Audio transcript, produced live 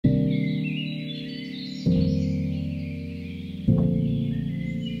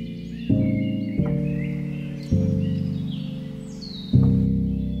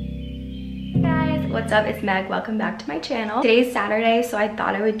what's up? It's Meg. Welcome back to my channel. Today's Saturday, so I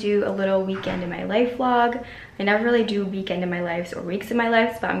thought I would do a little weekend in my life vlog. I never really do weekend in my lives or weeks in my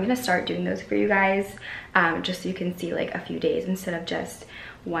lives, but I'm gonna start doing those for you guys, just so you can see like a few days instead of just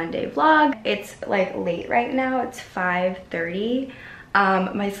one day vlog. It's like late right now. It's 5:30.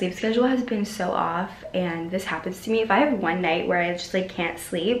 My sleep schedule has been so off, and this happens to me if I have one night where I just like can't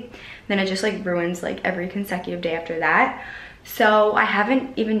sleep, then it just like ruins like every consecutive day after that. So I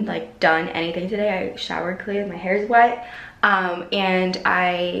haven't even like done anything today. I showered clearly, my hair's wet, and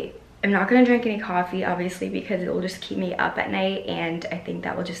I am not gonna drink any coffee obviously because it will just keep me up at night, and I think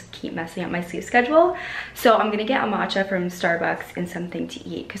that will just keep messing up my sleep schedule. So I'm gonna get a matcha from Starbucks and something to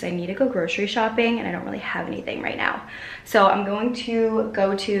eat because I need to go grocery shopping and I don't really have anything right now. So I'm going to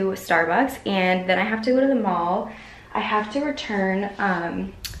go to Starbucks, and then I have to go to the mall. I have to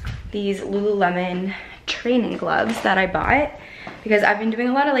return these Lululemon training gloves that I bought because I've been doing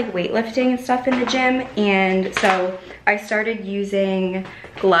a lot of like weightlifting and stuff in the gym, and so I started using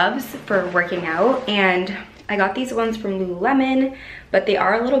gloves for working out, and I got these ones from Lululemon, but they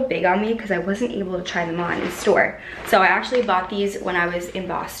are a little big on me because I wasn't able to try them on in store. So I actually bought these when I was in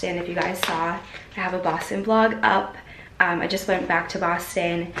Boston. If you guys saw, I have a Boston vlog up. I just went back to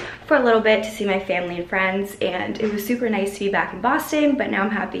Boston for a little bit to see my family and friends, and it was super nice to be back in Boston, but now I'm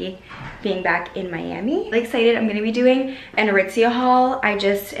happy being back in Miami. I'm excited. I'm gonna be doing an Aritzia haul. I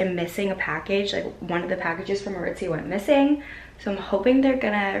just am missing a package. Like one of the packages from Aritzia went missing, so I'm hoping they're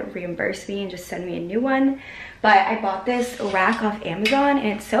gonna reimburse me and just send me a new one. But I bought this rack off Amazon,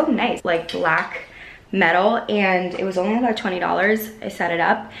 and it's so nice, like black metal, and it was only about $20. I set it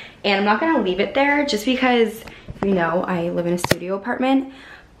up, and I'm not gonna leave it there just because, you know, I live in a studio apartment,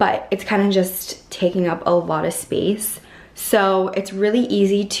 but it's kind of just taking up a lot of space. So it's really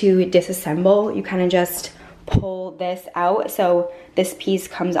easy to disassemble. You kind of just pull this out so this piece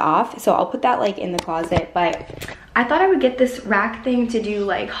comes off. So I'll put that like in the closet, but I thought I would get this rack thing to do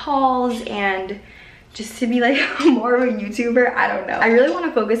like hauls and just to be like more of a YouTuber. I don't know. I really want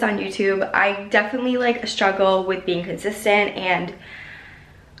to focus on YouTube. I definitely like struggle with being consistent, and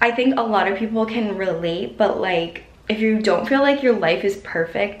I think a lot of people can relate, but like if you don't feel like your life is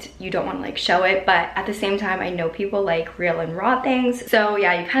perfect, you don't want to like show it, but at the same time I know people like real and raw things. So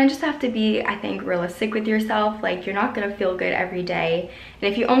yeah, you kind of just have to be, I think, realistic with yourself. Like you're not gonna feel good every day, and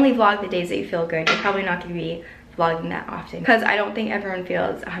if you only vlog the days that you feel good, you're probably not gonna be vlogging that often, because I don't think everyone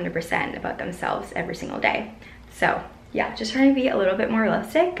feels 100% about themselves every single day. So yeah, just trying to be a little bit more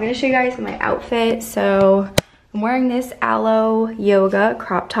realistic. I'm gonna show you guys my outfit. So I'm wearing this Aloe Yoga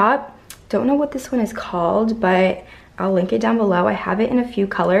crop top. Don't know what this one is called, but I'll link it down below. I have it in a few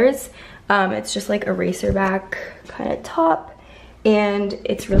colors. It's just like a racer back kind of top, and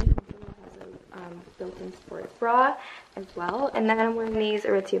it's really comfortable. It has a built-in sports bra as well. And then I'm wearing these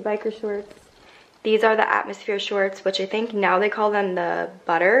Aritzia biker shorts. These are the Atmosphere shorts, which I think now they call them the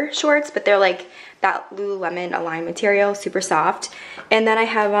butter shorts, but they're like that Lululemon Align material, super soft. And then I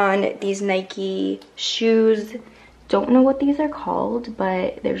have on these Nike shoes. Don't know what these are called,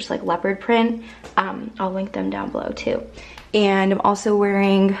 but they're just like leopard print. I'll link them down below too. And I'm also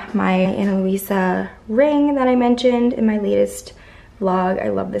wearing my Ana Luisa ring that I mentioned in my latest vlog. I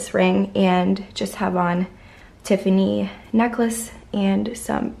love this ring, and just have on Tiffany necklace and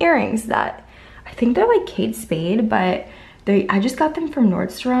some earrings that I think they're like Kate Spade, but I just got them from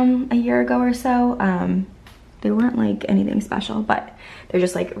Nordstrom a year ago or so. They weren't like anything special, but they're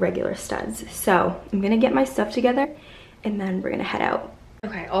just like regular studs. So I'm gonna get my stuff together and then we're gonna head out.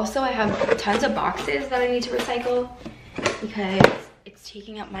 Okay, also I have tons of boxes that I need to recycle because it's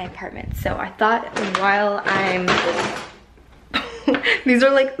taking up my apartment. So I thought while I'm, these are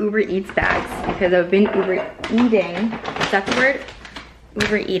like Uber Eats bags because I've been Uber eating, is that the word?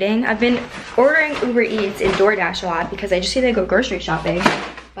 Uber eating. I've been ordering Uber Eats and DoorDash a lot because I just need to go grocery shopping.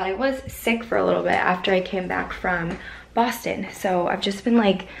 But I was sick for a little bit after I came back from Boston. So I've just been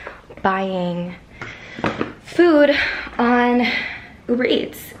like buying food on Uber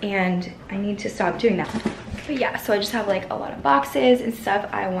Eats, and I need to stop doing that. But yeah, so I just have like a lot of boxes and stuff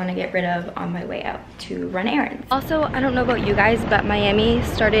I want to get rid of on my way out to run errands. Also, I don't know about you guys, but Miami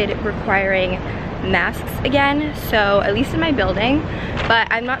started requiring masks again, so at least in my building, but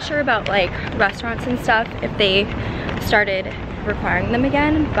I'm not sure about like restaurants and stuff if they started requiring them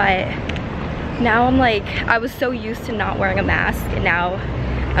again. But now I'm like, I was so used to not wearing a mask, and now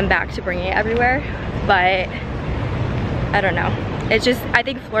I'm back to bringing it everywhere. But I don't know, it's just, I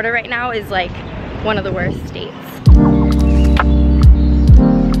think Florida right now is like one of the worst states.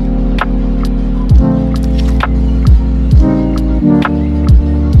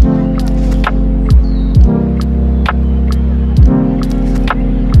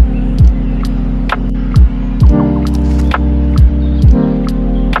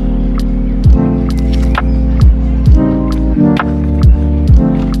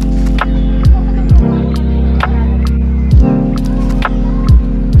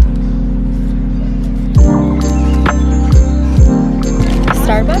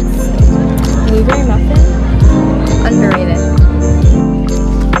 Starbucks blueberry muffin, underrated.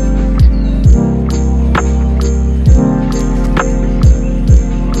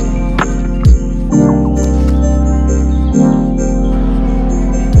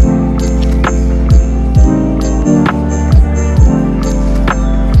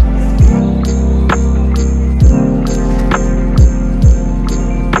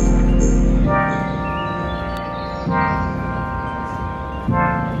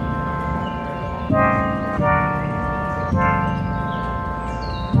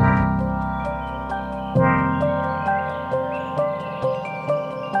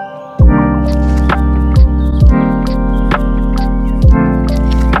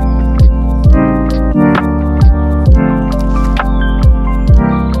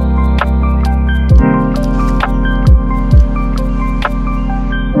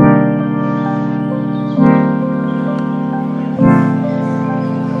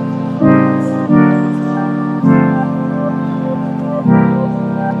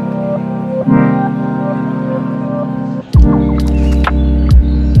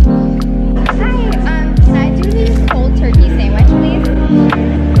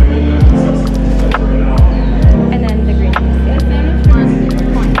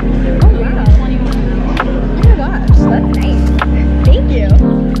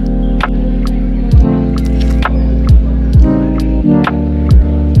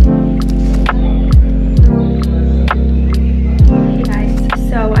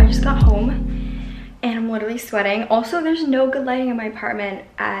 Sweating. Also, there's no good lighting in my apartment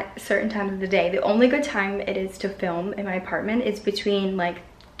at certain times of the day. The only good time it is to film in my apartment is between like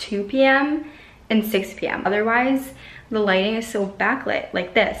 2 p.m. and 6 p.m. Otherwise, the lighting is so backlit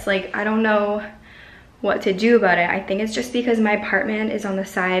like this. Like, I don't know what to do about it. I think it's just because my apartment is on the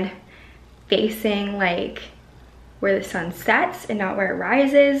side facing like where the sun sets and not where it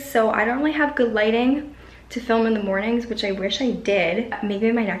rises. So I don't really have good lighting to film in the mornings, which I wish I did. Maybe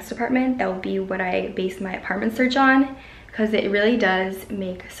in my next apartment, that will be what I base my apartment search on, because it really does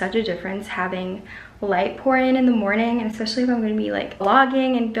make such a difference having light pour in the morning, and especially if I'm gonna be like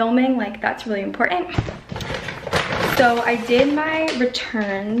vlogging and filming, like that's really important. So I did my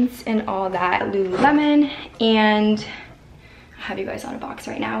returns and all that at Lululemon, and I have you guys on a box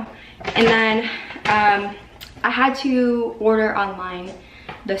right now. And then I had to order online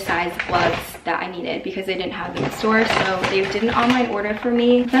the size gloves that I needed because they didn't have them in the store, so they did an online order for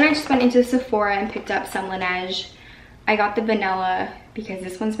me. Then I just went into Sephora and picked up some Laneige. I got the vanilla because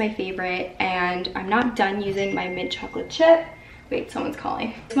this one's my favorite, and I'm not done using my mint chocolate chip. Wait, someone's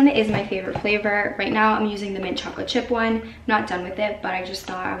calling. This one is my favorite flavor. Right now I'm using the mint chocolate chip one. I'm not done with it, but I just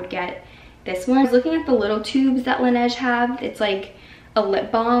thought I would get this one. I was looking at the little tubes that Laneige have. It's like a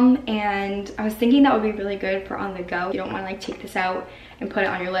lip balm, and I was thinking that would be really good for on the go. You don't want to like take this out and put it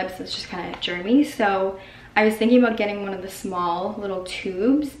on your lips. It's just kind of germy. So I was thinking about getting one of the small little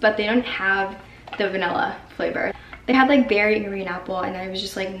tubes, but they don't have the vanilla flavor. They had like berry and green apple, and I was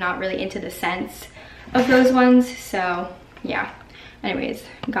just like not really into the scents of those ones. So yeah, anyways,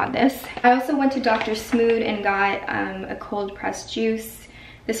 got this. I also went to Dr. Smoot and got a cold pressed juice.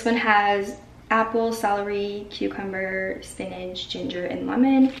 This one has apple, celery, cucumber, spinach, ginger, and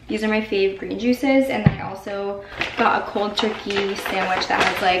lemon. These are my fave green juices. And then I also got a cold turkey sandwich that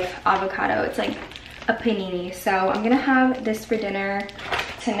has like avocado. It's like a panini. So I'm gonna have this for dinner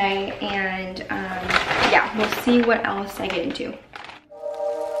tonight, and yeah, we'll see what else I get into.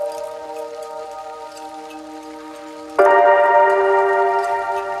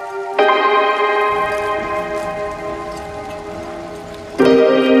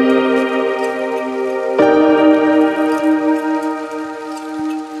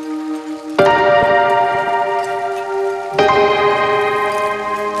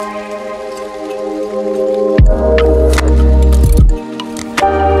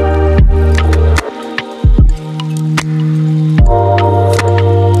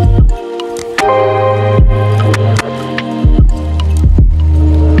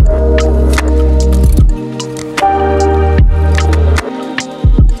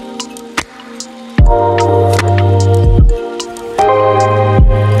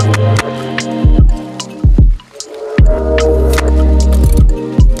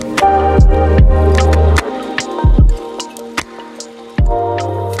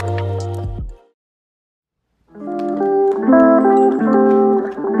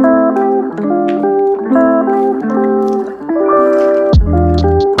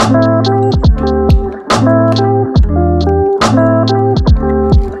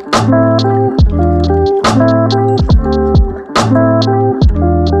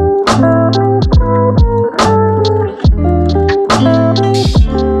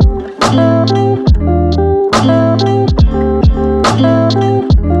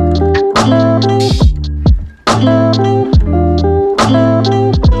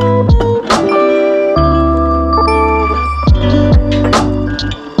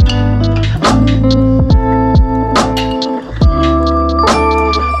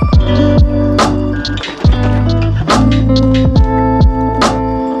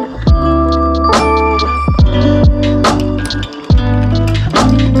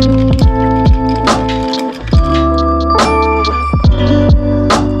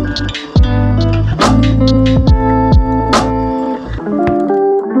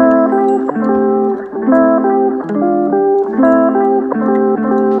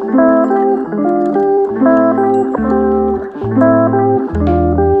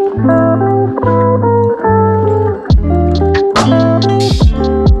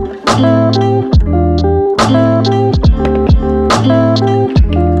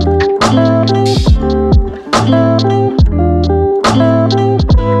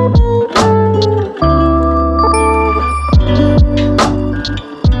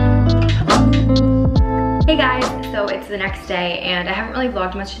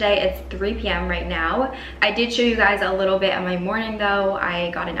 much today. It's 3 p.m. right now. I did show you guys a little bit of my morning though. I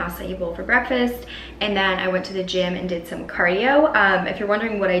got an acai bowl for breakfast, and then I went to the gym and did some cardio. If you're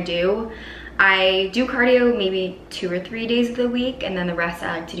wondering what I do cardio maybe 2 or 3 days of the week, and then the rest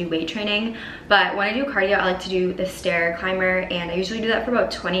I like to do weight training. But when I do cardio, I like to do the stair climber, and I usually do that for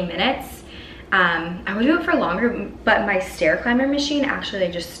about 20 minutes. I would do it for longer, but my stair climber machine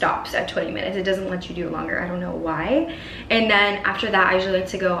actually just stops at 20 minutes. It doesn't let you do it longer. I don't know why. And then after that, I usually like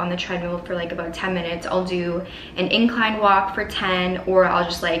to go on the treadmill for like about 10 minutes. I'll do an incline walk for 10, or I'll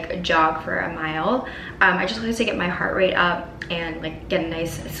just like jog for a mile. I just like to get my heart rate up and like get a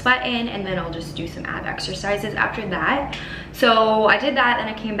nice sweat in, and then I'll just do some ab exercises after that. So I did that,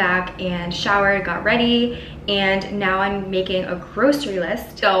 then I came back and showered, got ready, and now I'm making a grocery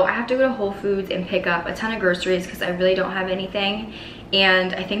list. So I have to go to Whole Foods and pick up a ton of groceries because I really don't have anything,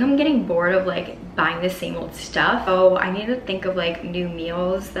 and I think I'm getting bored of like buying the same old stuff. So I need to think of like new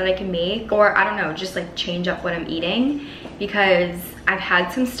meals that I can make, or I don't know, just like change up what I'm eating, because I've had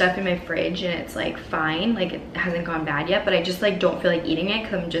some stuff in my fridge and it's like fine, like it hasn't gone bad yet, but I just like don't feel like eating it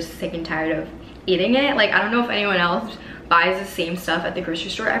because I'm just sick and tired of eating it. Like I don't know if anyone else buys the same stuff at the grocery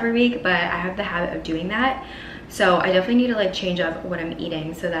store every week, but I have the habit of doing that. So I definitely need to like change up what I'm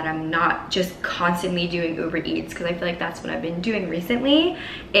eating so that I'm not just constantly doing Uber Eats, because I feel like that's what I've been doing recently,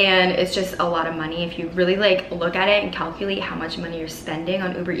 and it's just a lot of money. If you really like look at it and calculate how much money you're spending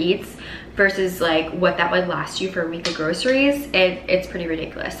on Uber Eats versus like what that would last you for a week of groceries, it's pretty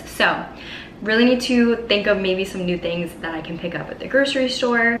ridiculous. So really need to think of maybe some new things that I can pick up at the grocery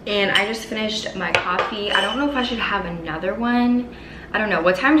store. And I just finished my coffee. I don't know if I should have another one. I don't know.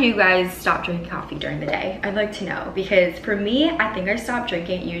 What time do you guys stop drinking coffee during the day? I'd like to know, because for me, I think I stop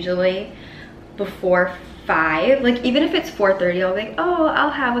drinking usually before 5. Like even if it's 4:30, I'll be like, oh,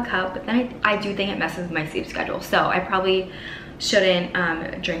 I'll have a cup, but then I do think it messes with my sleep schedule. So I probably shouldn't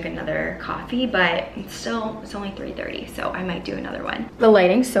drink another coffee, but it's only 3:30, so I might do another one. The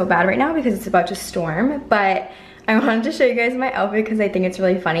lighting's so bad right now because it's about to storm, but I wanted to show you guys my outfit because I think it's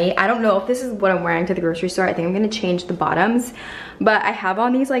really funny. I don't know if this is what I'm wearing to the grocery store. I think I'm gonna change the bottoms, but I have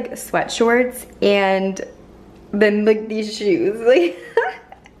on these like sweat shorts and then like these shoes. Like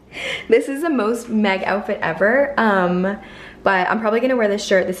this is the most Meg outfit ever. But I'm probably gonna wear this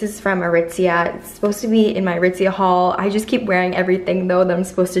shirt. This is from Aritzia. It's supposed to be in my Aritzia haul. I just keep wearing everything though that I'm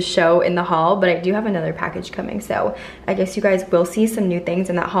supposed to show in the haul, but I do have another package coming, so I guess you guys will see some new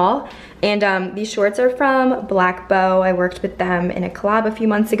things in that haul. And these shorts are from blackbough. I worked with them in a collab a few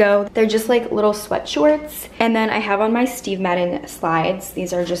months ago. They're just like little sweat shorts. And then I have on my Steve Madden slides.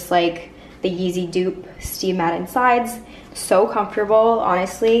 These are just like the Yeezy dupe Steve Madden slides. So comfortable,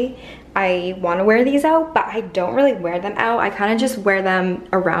 honestly. I want to wear these out, but I don't really wear them out. I kind of just wear them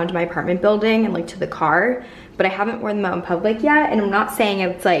around my apartment building and like to the car, but I haven't worn them out in public yet. And I'm not saying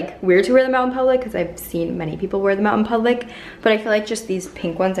it's like weird to wear them out in public, because I've seen many people wear them out in public, but I feel like just these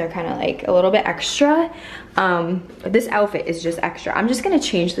pink ones are kind of like a little bit extra. This outfit is just extra. I'm just gonna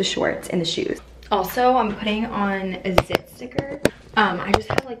change the shorts and the shoes. Also, I'm putting on a zit sticker. I just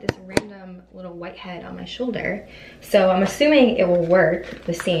have like this random little white head on my shoulder, so I'm assuming it will work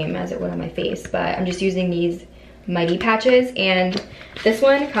the same as it would on my face, but I'm just using these Mighty patches, and this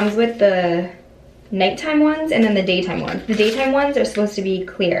one comes with the nighttime ones and then the daytime ones. The daytime ones are supposed to be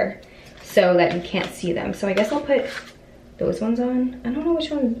clear so that you can't see them, so I guess I'll put those ones on. I don't know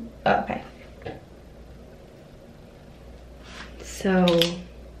which one. Oh, okay. So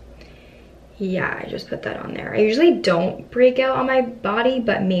yeah, I just put that on there. I usually don't break out on my body,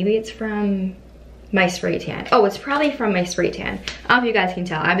 but maybe it's from my spray tan. Oh, it's probably from my spray tan. I don't know if you guys can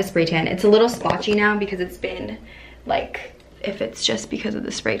tell, I have a spray tan. It's a little splotchy now because it's been like, if it's just because of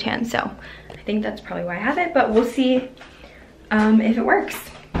the spray tan. So I think that's probably why I have it, but we'll see if it works.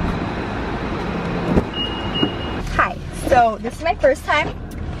 Hi, so this is my first time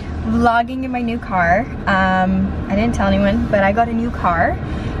vlogging in my new car. I didn't tell anyone, but I got a new car.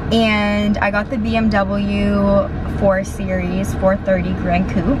 And I got the BMW 4 Series 430 Grand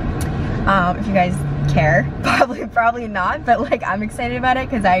Coupe. If you guys care, probably not, but like I'm excited about it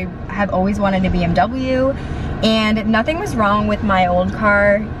because I have always wanted a BMW, and nothing was wrong with my old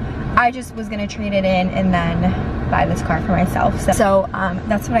car. I just was gonna trade it in and then buy this car for myself. So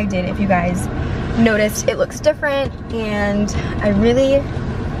that's what I did. If you guys noticed, it looks different, and I really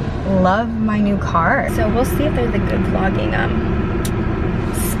love my new car. So we'll see if there's a good vlogging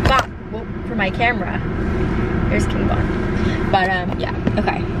spot for my camera. There's King Von. But yeah,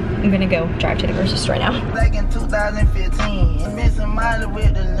 okay. I'm gonna go drive to the grocery store now. Back in 2015, missing Molly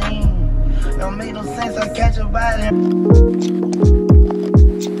with the lean. Don't make no sense, I catch a body.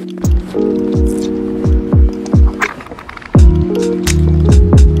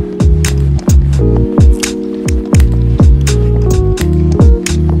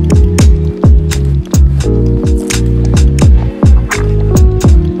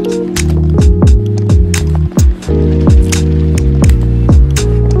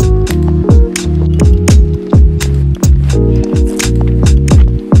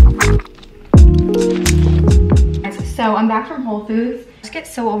 Foods. I just get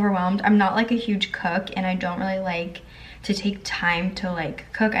so overwhelmed. I'm not like a huge cook, and I don't really like to take time to like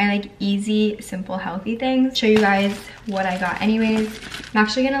cook. I like easy, simple, healthy things. Show you guys what I got anyways. I'm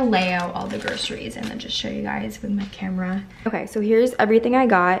actually gonna lay out all the groceries and then just show you guys with my camera. Okay, so here's everything I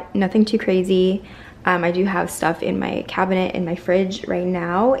got. Nothing too crazy. I do have stuff in my cabinet in my fridge right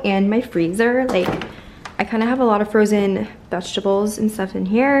now and my freezer. Like, I kind of have a lot of frozen vegetables and stuff in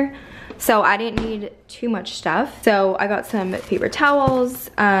here, so I didn't need too much stuff. So I got some paper towels.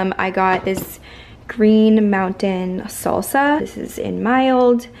 I got this Green Mountain salsa. This is in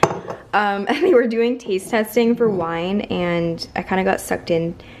mild. And they were doing taste testing for wine, and I kind of got sucked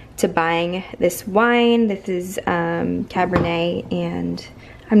in to buying this wine. This is Cabernet, and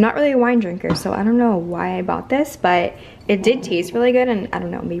I'm not really a wine drinker, so I don't know why I bought this, but it did taste really good, and I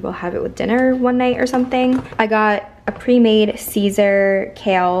don't know, maybe we'll have it with dinner one night or something. I got a pre-made Caesar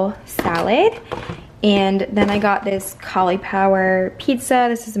kale salad. And then I got this cauliflower pizza.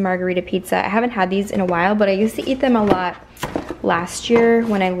 This is a margarita pizza. I haven't had these in a while, but I used to eat them a lot last year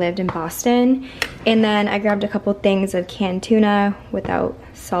when I lived in Boston. And then I grabbed a couple things of canned tuna without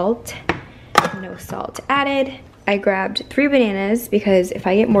salt, no salt added. I grabbed 3 bananas because if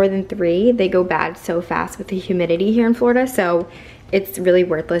I get more than 3, they go bad so fast with the humidity here in Florida. So it's really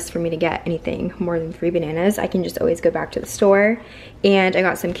worthless for me to get anything more than 3 bananas. I can just always go back to the store. And I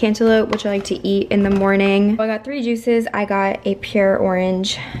got some cantaloupe, which I like to eat in the morning. So I got 3 juices. I got a pure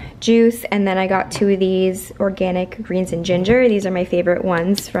orange juice, and then I got 2 of these organic greens and ginger. These are my favorite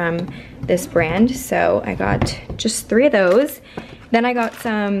ones from this brand. So I got just 3 of those. Then I got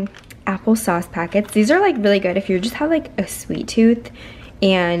some applesauce packets. These are like really good if you just have like a sweet tooth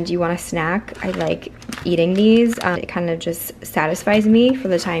and you want a snack. I like eating these. It kind of just satisfies me for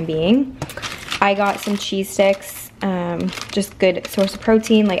the time being. I got some cheese sticks, just good source of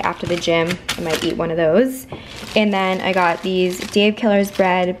protein. Like after the gym, I might eat one of those. And then I got these Dave Killer's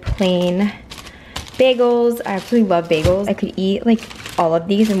bread plain bagels. I absolutely love bagels. I could eat like all of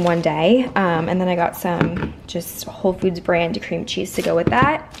these in one day. And then I got some just Whole Foods brand cream cheese to go with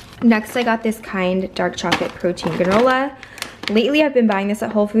that. Next, I got this Kind dark chocolate protein granola. Lately, I've been buying this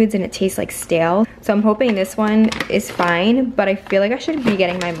at Whole Foods and it tastes like stale. So I'm hoping this one is fine, but I feel like I should be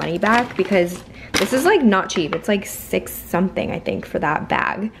getting my money back because this is like not cheap. It's like $6 something, I think, for that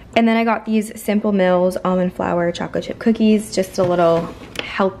bag. And then I got these Simple Mills almond flour chocolate chip cookies, just a little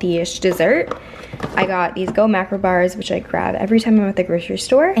healthy-ish dessert. I got these Go Macro bars, which I grab every time I'm at the grocery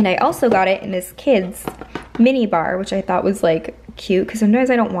store. And I also got it in this kids mini bar, which I thought was like cute because sometimes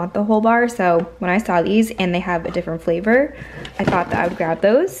I don't want the whole bar. So when I saw these and they have a different flavor, I thought that I would grab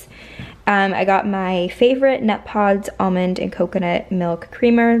those. I got my favorite Nut Pods almond and coconut milk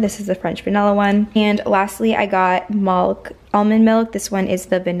creamer. This is the French vanilla one. And lastly, I got almond milk. This one is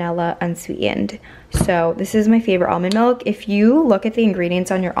the vanilla unsweetened. So this is my favorite almond milk. If you look at the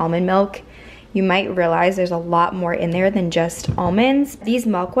ingredients on your almond milk, you might realize there's a lot more in there than just almonds. These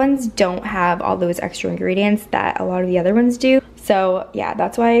milk ones don't have all those extra ingredients that a lot of the other ones do. So yeah,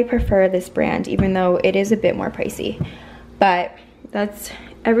 that's why I prefer this brand, even though it is a bit more pricey. But that's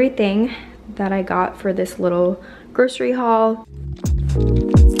everything that I got for this little grocery haul.